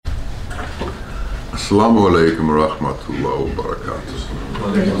Assalamu alaikum wa rahmatullahi wa barakatuh.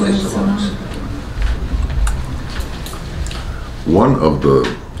 One of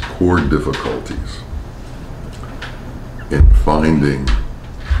the core difficulties in finding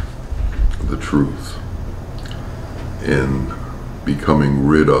the truth, in becoming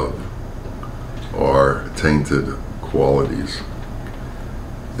rid of our tainted qualities,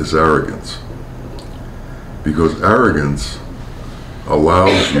 is arrogance. Because arrogance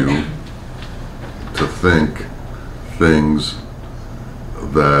allows you to think things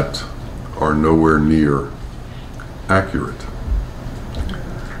that are nowhere near accurate.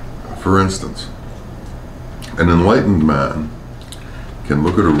 For instance, an enlightened man can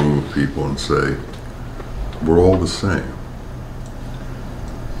look at a room of people and say, we're all the same.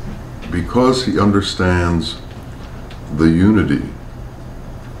 Because he understands the unity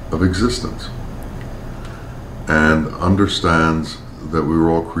of existence and understands that we were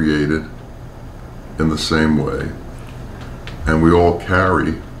all created in the same way and we all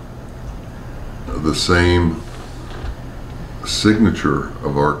carry the same signature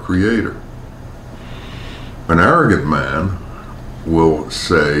of our Creator. An arrogant man will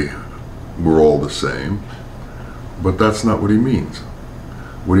say we're all the same, but that's not what he means.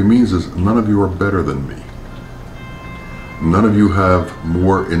 What he means is none of you are better than me. None of you have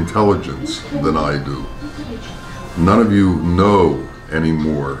more intelligence than I do. None of you know any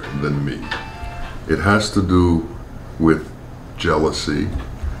more than me. It has to do with jealousy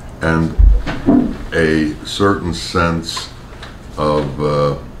and a certain sense of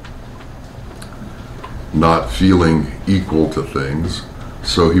not feeling equal to things.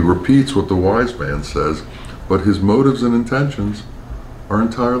 So he repeats what the wise man says, but his motives and intentions are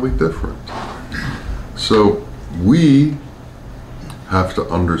entirely different. So we have to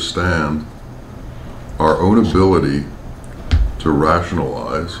understand our own ability to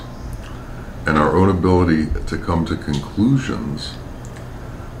rationalize and our own ability to come to conclusions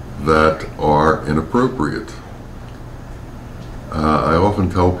that are inappropriate. I often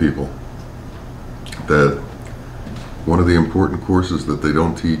tell people that one of the important courses that they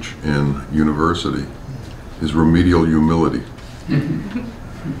don't teach in university is remedial humility.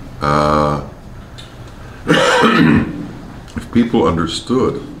 If people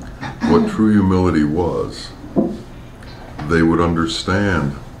understood what true humility was, they would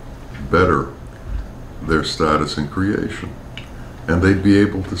understand better their status in creation, and they'd be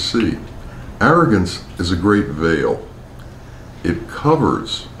able to see. Arrogance is a great veil. It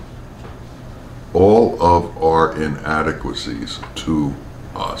covers all of our inadequacies to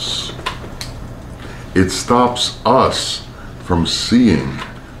us. It stops us from seeing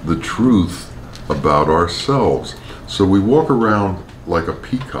the truth about ourselves. So we walk around like a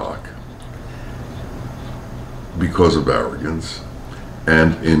peacock because of arrogance,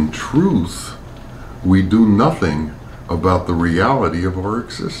 and in truth, we do nothing about the reality of our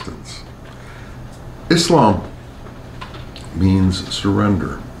existence. Islam means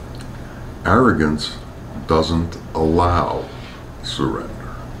surrender. Arrogance doesn't allow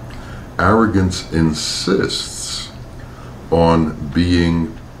surrender. Arrogance insists on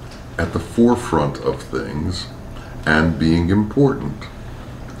being at the forefront of things and being important.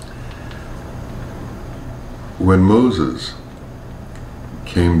 When Moses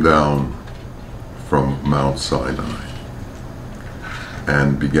came down from Mount Sinai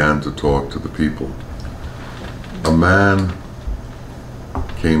and began to talk to the people, a man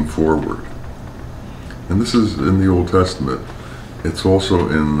came forward. And this is in the Old Testament. It's also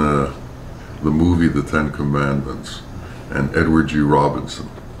in the movie The Ten Commandments, and Edward G. Robinson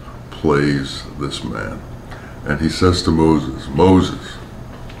plays this man. And he says to Moses, Moses,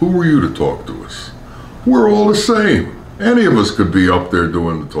 who are you to talk to us? We're all the same. Any of us could be up there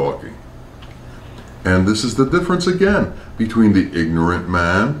doing the talking. And this is the difference again between the ignorant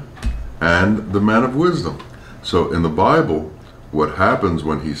man and the man of wisdom. So in the Bible, what happens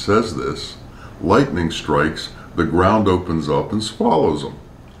when he says this, lightning strikes, the ground opens up and swallows him.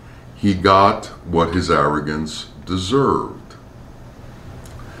 He got what his arrogance deserved.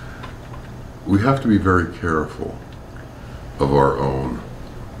 We have to be very careful of our own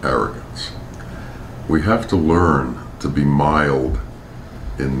arrogance. We have to learn to be mild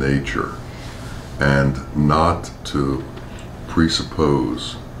in nature and not to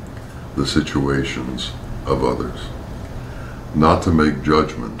presuppose the situations of others, not to make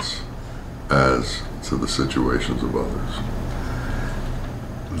judgments as to the situations of others.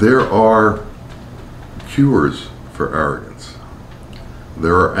 There are cures for arrogance.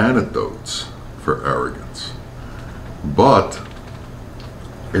 There are antidotes for arrogance. But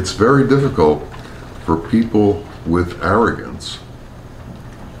it's very difficult for people with arrogance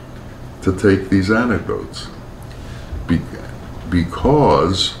to take these antidotes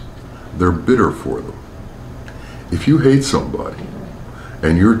because they're bitter for them. If you hate somebody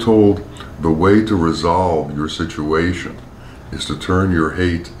and you're told the way to resolve your situation is to turn your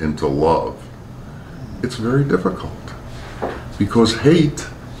hate into love, it's very difficult, because hate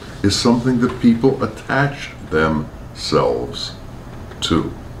is something that people attach themselves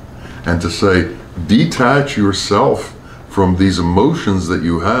to. And to say, detach yourself from these emotions that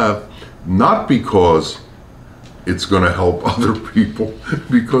you have, not because it's going to help other people,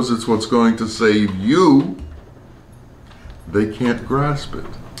 because it's what's going to save you, they can't grasp it.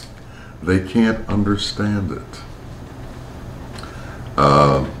 They can't understand it.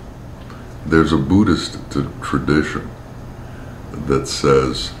 There's a Buddhist tradition that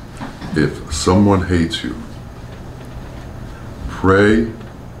says, if someone hates you, pray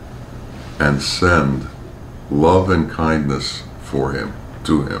and send love and kindness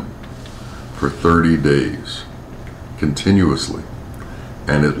to him for 30 days continuously,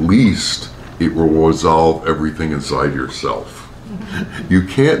 and at least it will resolve everything inside yourself. You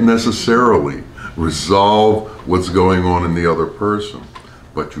can't necessarily resolve what's going on in the other person,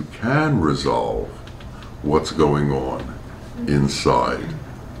 but you can resolve what's going on inside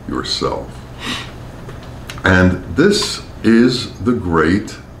yourself. And this is the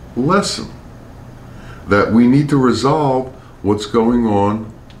great lesson, that we need to resolve what's going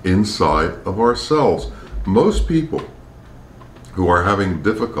on inside of ourselves. Most people who are having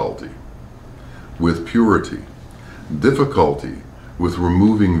difficulty with purity, difficulty with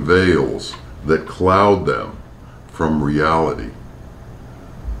removing veils that cloud them from reality,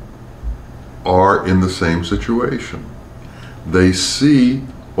 are in the same situation. They see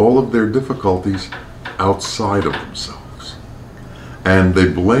all of their difficulties outside of themselves, and they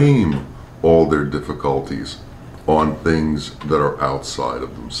blame all their difficulties on things that are outside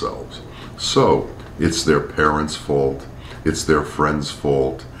of themselves. So it's their parents' fault, it's their friend's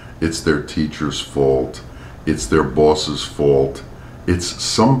fault, it's their teacher's fault, it's their boss's fault, it's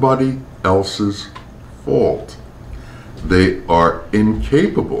somebody else's fault. They are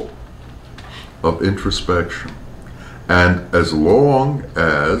incapable of introspection. And as long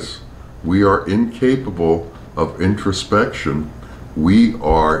as we are incapable of introspection, we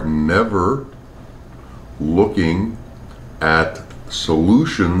are never looking at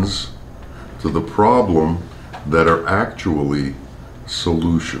solutions to the problem that are actually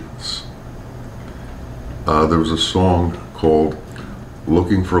solutions. There was a song called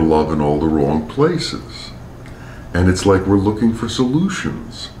 "Looking for Love in All the Wrong Places." And it's like we're looking for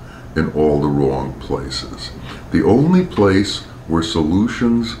solutions in all the wrong places. The only place where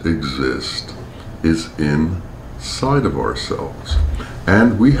solutions exist is inside of ourselves.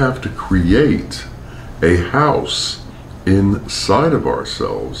 And we have to create a house inside of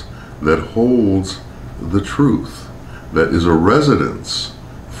ourselves that holds the truth, that is a residence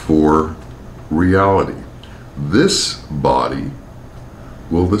for reality. This body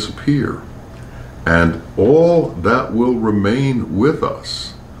will disappear, and all that will remain with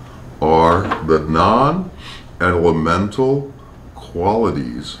us are the non-elemental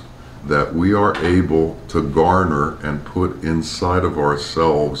qualities that we are able to garner and put inside of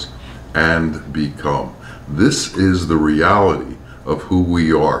ourselves and become. This is the reality of who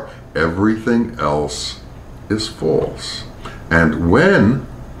we are. Everything else is false. And when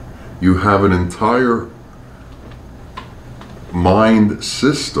you have an entire mind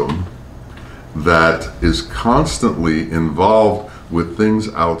system that is constantly involved with things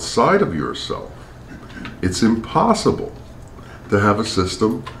outside of yourself, it's impossible to have a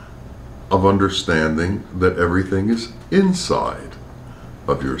system of understanding that everything is inside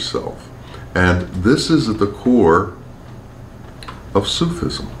of yourself. And this is at the core of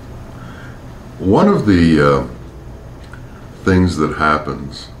Sufism. One of the things that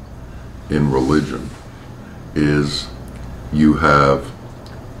happens in religion is you have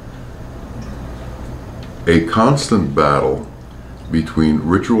a constant battle between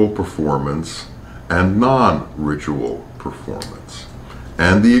ritual performance and non-ritual performance,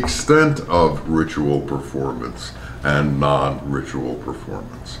 and the extent of ritual performance and non-ritual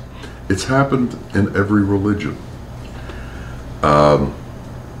performance. It's happened in every religion.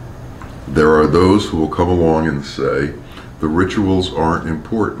 There are those who will come along and say the rituals aren't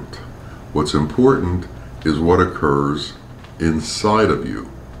important. What's important is what occurs inside of you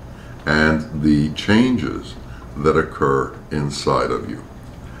and the changes that occur inside of you.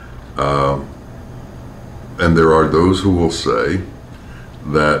 And there are those who will say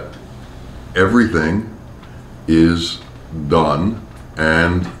that everything is done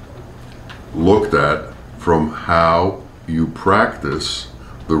and looked at from how you practice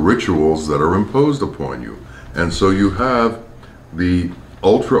the rituals that are imposed upon you. And so you have the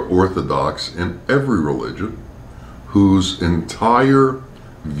ultra-Orthodox in every religion whose entire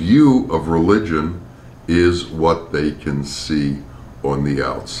view of religion is what they can see on the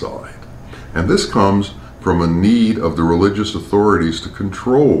outside. And this comes from a need of the religious authorities to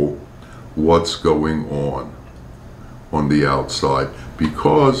control what's going on the outside,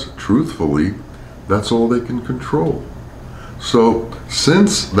 because truthfully, that's all they can control. So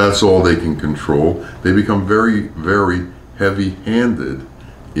since that's all they can control, they become very, very heavy-handed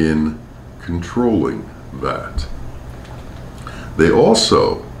in controlling that. They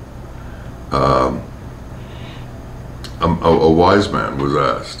also, a wise man was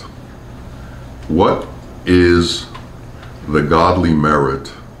asked, what is the godly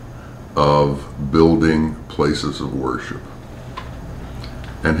merit of building places of worship?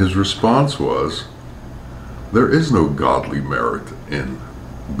 And his response was, there is no godly merit in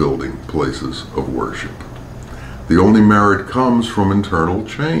building places of worship. The only merit comes from internal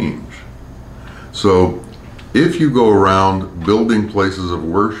change. So if you go around building places of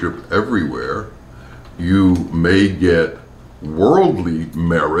worship everywhere, you may get worldly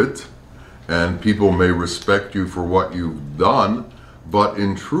merit and people may respect you for what you've done, but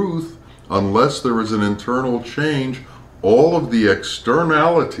in truth, unless there is an internal change, all of the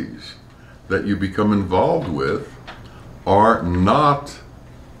externalities that you become involved with are not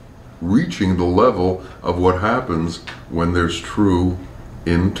reaching the level of what happens when there's true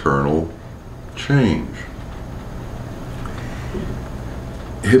internal change.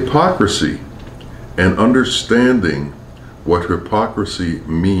 Hypocrisy and understanding what hypocrisy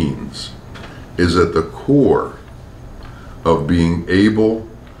means is at the core of being able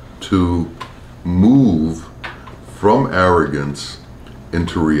to move from arrogance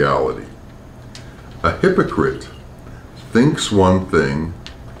into reality. A hypocrite thinks one thing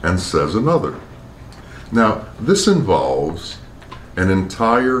and says another. Now, this involves an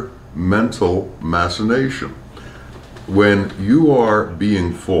entire mental machination. When you are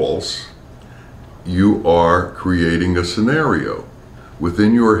being false, you are creating a scenario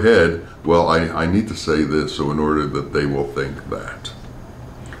within your head. Well, I need to say this, so in order that they will think that.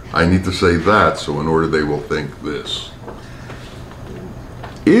 I need to say that, so in order they will think this.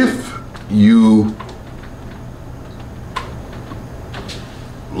 If you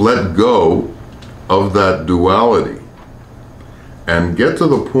let go of that duality and get to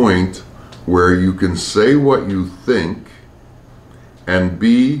the point where you can say what you think and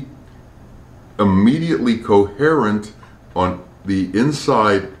be immediately coherent on the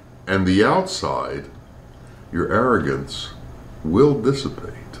inside and the outside, your arrogance will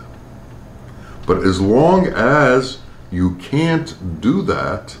dissipate. But as long as you can't do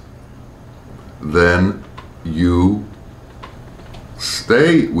that, then you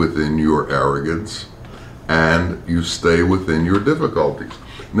stay within your arrogance and you stay within your difficulties.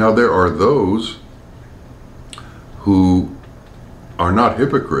 Now, there are those who are not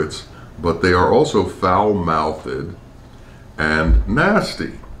hypocrites, but they are also foul-mouthed and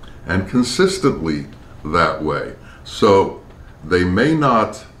nasty, and consistently that way. So they may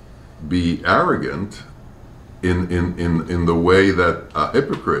not be arrogant in the way that a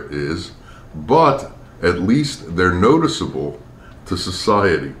hypocrite is, but at least they're noticeable to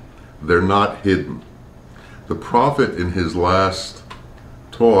society. They're not hidden. The prophet in his last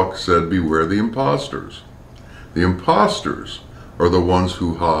talk said, beware the imposters. The imposters are the ones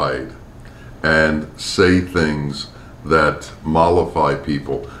who hide and say things that mollify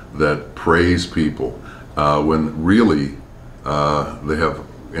people, that praise people, when really they have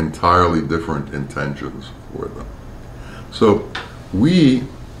entirely different intentions for them. So we,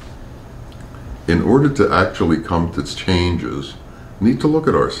 in order to actually come to changes, need to look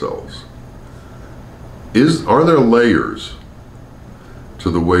at ourselves. Are there layers to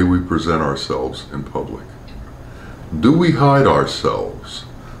the way we present ourselves in public? Do we hide ourselves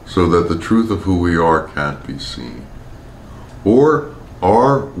so that the truth of who we are can't be seen? Or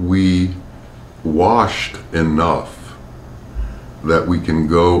are we washed enough that we can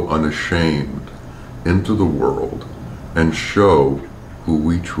go unashamed into the world and show who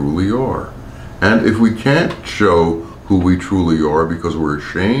we truly are? And if we can't show who we truly are because we're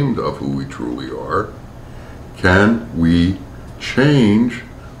ashamed of who we truly are, can we change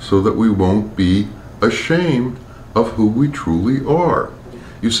so that we won't be ashamed of who we truly are?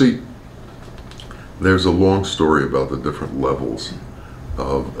 You see, there's a long story about the different levels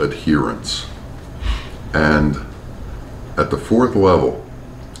of adherence. And at the fourth level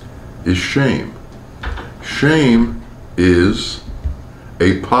is shame. Shame is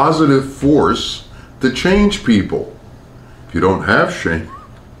a positive force to change people. If you don't have shame,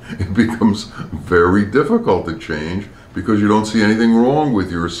 it becomes very difficult to change because you don't see anything wrong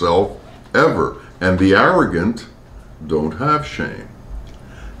with yourself ever. And the arrogant don't have shame.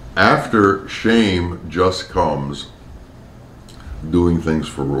 After shame just comes doing things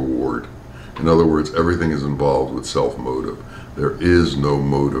for reward. In other words, everything is involved with self-motive. There is no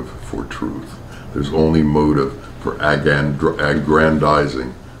motive for truth. There's only motive for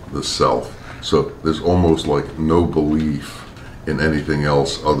aggrandizing the self. So there's almost like no belief in anything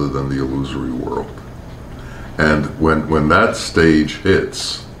else other than the illusory world. And when that stage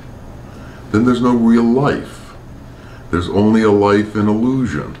hits, then there's no real life. There's only a life in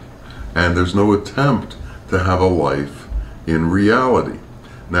illusion. And there's no attempt to have a life in reality.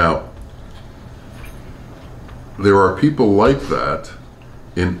 Now, there are people like that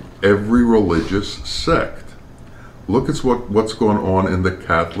in every religious sect. Look at what's going on in the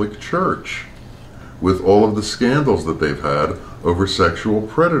Catholic Church with all of the scandals that they've had over sexual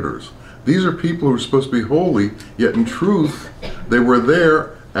predators. These are people who are supposed to be holy, yet in truth, they were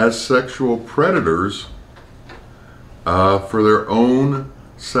there as sexual predators for their own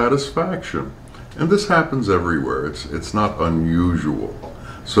satisfaction. And this happens everywhere. It's not unusual.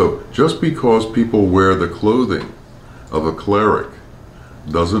 So just because people wear the clothing of a cleric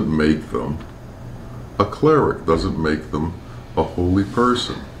doesn't make them a cleric, doesn't make them a holy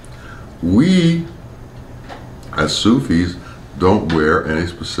person. We, as Sufis, don't wear any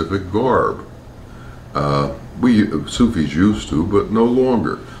specific garb. Sufis used to, but no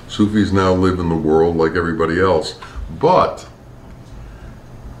longer. Sufis now live in the world like everybody else. But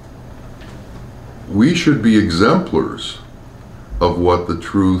we should be exemplars of what the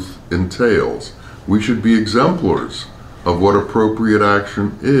truth entails. We should be exemplars of what appropriate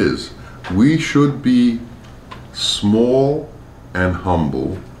action is. We should be small and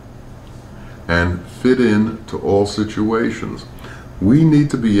humble and fit in to all situations. We need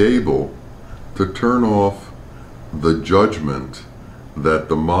to be able to turn off the judgment that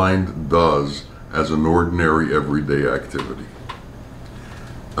the mind does as an ordinary everyday activity.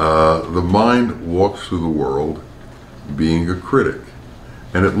 The mind walks through the world being a critic,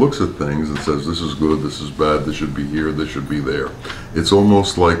 and it looks at things and says, this is good, this is bad, this should be here, this should be there. It's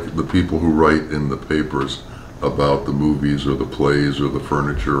almost like the people who write in the papers about the movies or the plays or the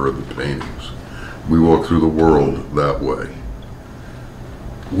furniture or the paintings. We walk through the world that way.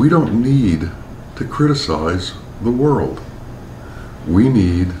 We don't need to criticize the world. We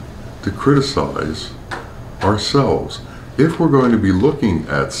need to criticize ourselves. If we're going to be looking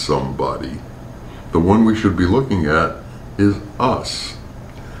at somebody, the one we should be looking at is us.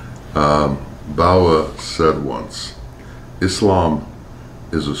 Bawa said once, Islam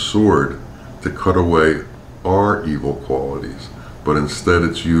is a sword to cut away our evil qualities, but instead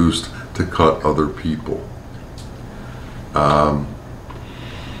it's used to cut other people. The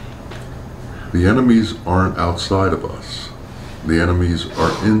enemies aren't outside of us. The enemies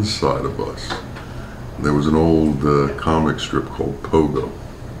are inside of us. There was an old comic strip called Pogo,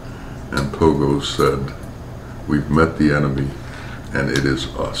 and Pogo said, we've met the enemy and it is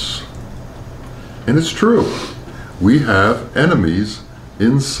us. And it's true. We have enemies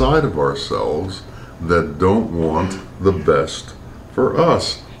inside of ourselves that don't want the best for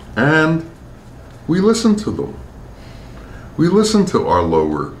us. And we listen to them. We listen to our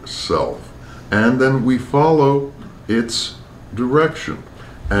lower self, and then we follow its direction.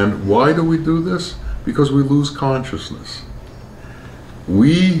 And why do we do this? Because we lose consciousness.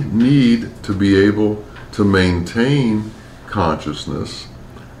 We need to be able to maintain consciousness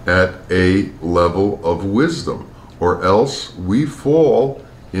at a level of wisdom, or else we fall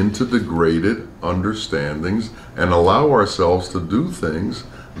into degraded understandings and allow ourselves to do things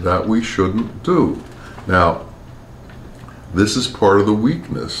that we shouldn't do. Now, this is part of the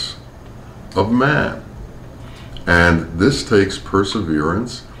weakness of man. And this takes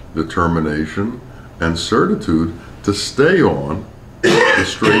perseverance, determination, and certitude to stay on the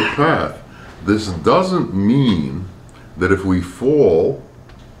straight path. This doesn't mean that if we fall,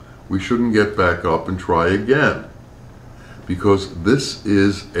 we shouldn't get back up and try again. Because this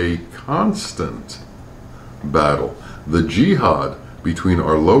is a constant battle. The jihad between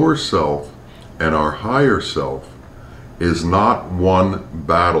our lower self and our higher self is not one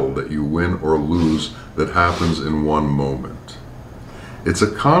battle that you win or lose that happens in one moment. It's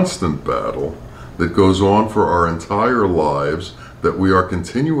a constant battle that goes on for our entire lives, that we are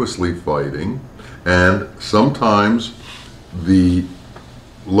continuously fighting, and sometimes the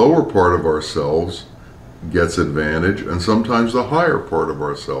lower part of ourselves gets advantage, and sometimes the higher part of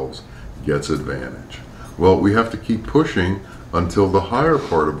ourselves gets advantage. Well, we have to keep pushing until the higher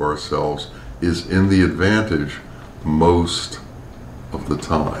part of ourselves is in the advantage most of the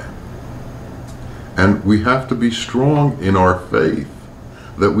time. And we have to be strong in our faith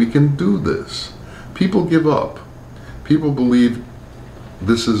that we can do this. People give up. People believe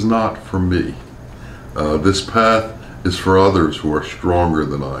this is not for me. This path is for others who are stronger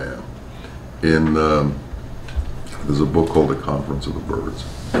than I am. There's a book called The Conference of the Birds.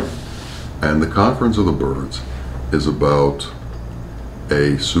 And The Conference of the Birds is about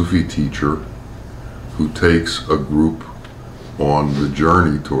a Sufi teacher who takes a group on the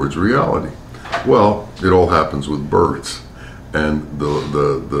journey towards reality. Well, it all happens with birds. And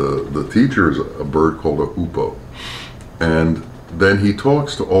the teacher is a bird called a hoopoe. And then he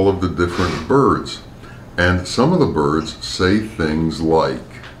talks to all of the different birds. And some of the birds say things like,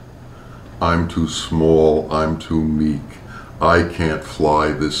 I'm too small, I'm too meek, I can't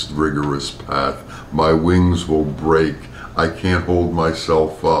fly this rigorous path, my wings will break, I can't hold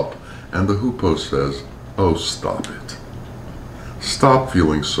myself up. And the hoopoe says, oh, stop it. Stop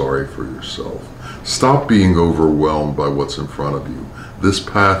feeling sorry for yourself. Stop being overwhelmed by what's in front of you. This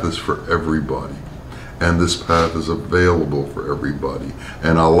path is for everybody. And this path is available for everybody.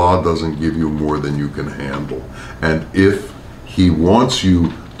 And Allah doesn't give you more than you can handle. And if He wants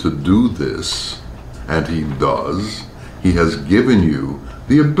you to do this, and He does, He has given you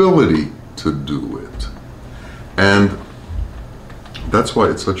the ability to do it. And that's why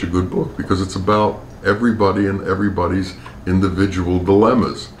it's such a good book, because it's about everybody and everybody's individual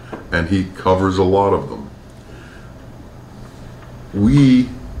dilemmas. And he covers a lot of them. We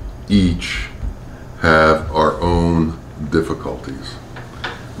each have our own difficulties.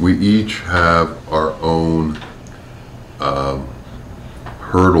 We each have our own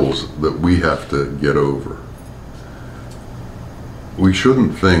hurdles that we have to get over. We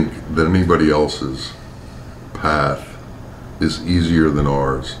shouldn't think that anybody else's path is easier than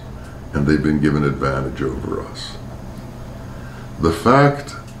ours and they've been given advantage over us. The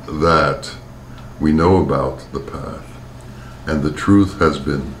fact that we know about the path and the truth has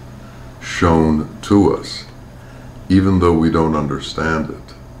been shown to us, even though we don't understand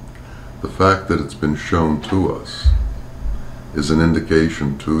it, the fact that it's been shown to us is an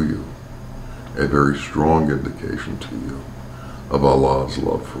indication to you, a very strong indication to you, of Allah's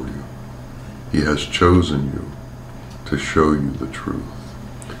love for you. He has chosen you to show you the truth.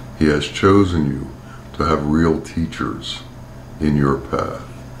 He has chosen you to have real teachers in your path.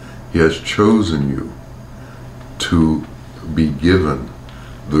 He has chosen you to be given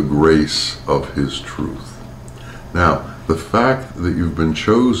the grace of His truth. Now, the fact that you've been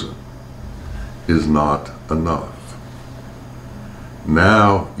chosen is not enough.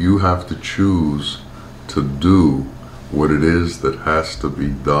 Now you have to choose to do what it is that has to be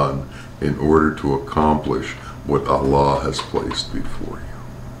done in order to accomplish what Allah has placed before you.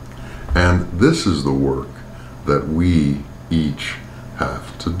 And this is the work that we each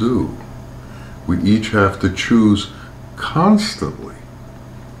have to do. We each have to choose constantly,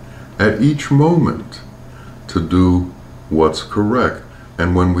 at each moment, to do what's correct.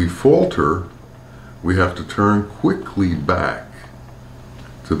 And when we falter, we have to turn quickly back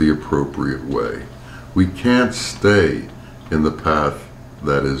to the appropriate way. We can't stay in the path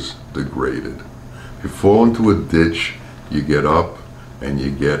that is degraded. If you fall into a ditch, you get up and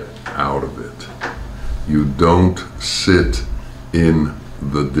you get out of it. You don't sit in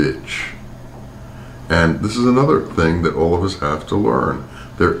the ditch. And this is another thing that all of us have to learn.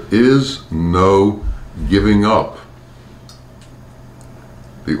 There is no giving up.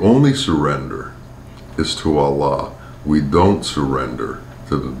 The only surrender is to Allah. We don't surrender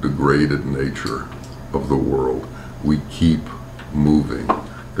to the degraded nature of the world. We keep moving.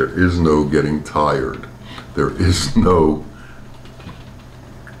 There is no getting tired. There is no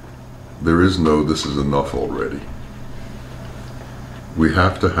this is enough already. We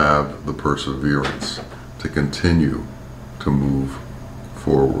have to have the perseverance to continue to move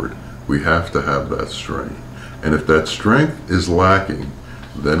forward. We have to have that strength. And if that strength is lacking,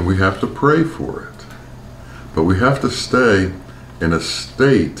 then we have to pray for it. But we have to stay in a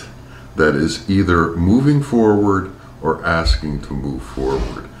state that is either moving forward or asking to move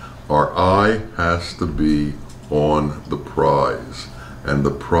forward. Our eye has to be on the prize, and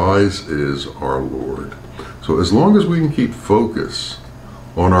the prize is our Lord. So as long as we can keep focus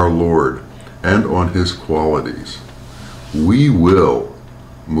on our Lord and on His qualities, we will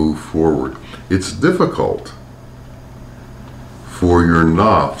move forward. It's difficult for your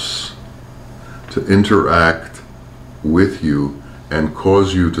nafs to interact with you and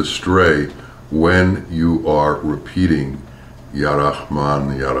cause you to stray when you are repeating Ya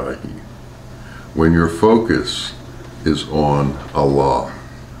Rahman, Ya Rahim. When your focus is on Allah,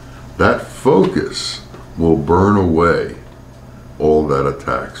 that focus will burn away all that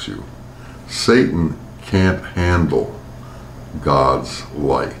attacks you. Satan can't handle God's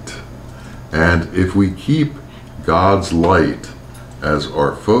light. And if we keep God's light as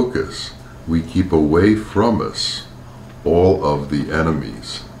our focus, we keep away from us all of the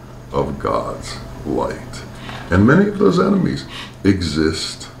enemies of God's light. And many of those enemies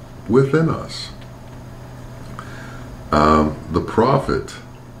exist within us. The prophet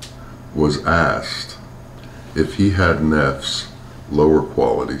was asked if he had nefs, lower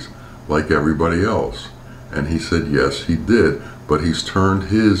qualities, like everybody else. And he said yes, he did, but he's turned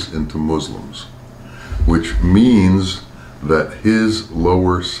his into Muslims, which means that his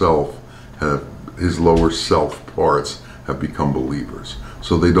lower self parts have become believers.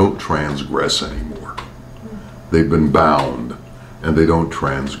 So they don't transgress anymore. They've been bound and they don't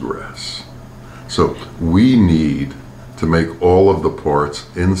transgress. So we need to make all of the parts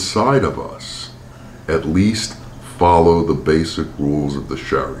inside of us at least follow the basic rules of the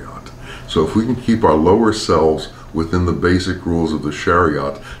Shariat. So if we can keep our lower selves within the basic rules of the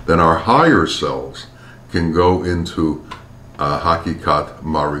Shariat, then our higher selves can go into Hakikat,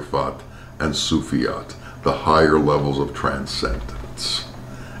 Marifat, and Sufiyat, the higher levels of transcendence.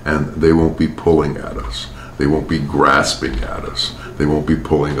 And they won't be pulling at us. They won't be grasping at us. They won't be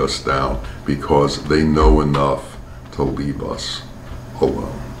pulling us down because they know enough to leave us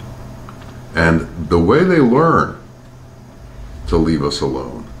alone. And the way they learn to leave us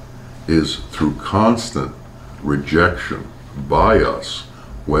alone is through constant rejection by us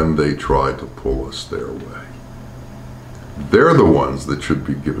when they try to pull us their way. They're the ones that should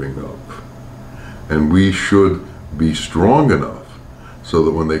be giving up. And we should be strong enough so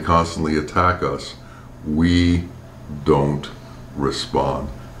that when they constantly attack us, we don't respond,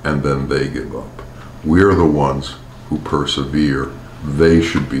 and then they give up. We're the ones who persevere. They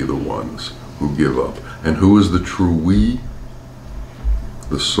should be the ones who give up. And who is the true we?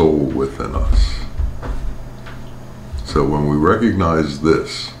 The soul within us. So when we recognize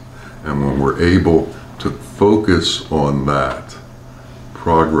this, and when we're able to focus on that,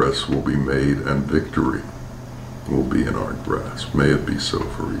 progress will be made and victory will be in our grasp. May it be so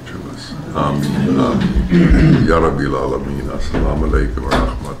for each of us. Amin. Ya Rabbil Alameen. Assalamu alaikum wa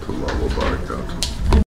rahmatullahi wa barakatuh.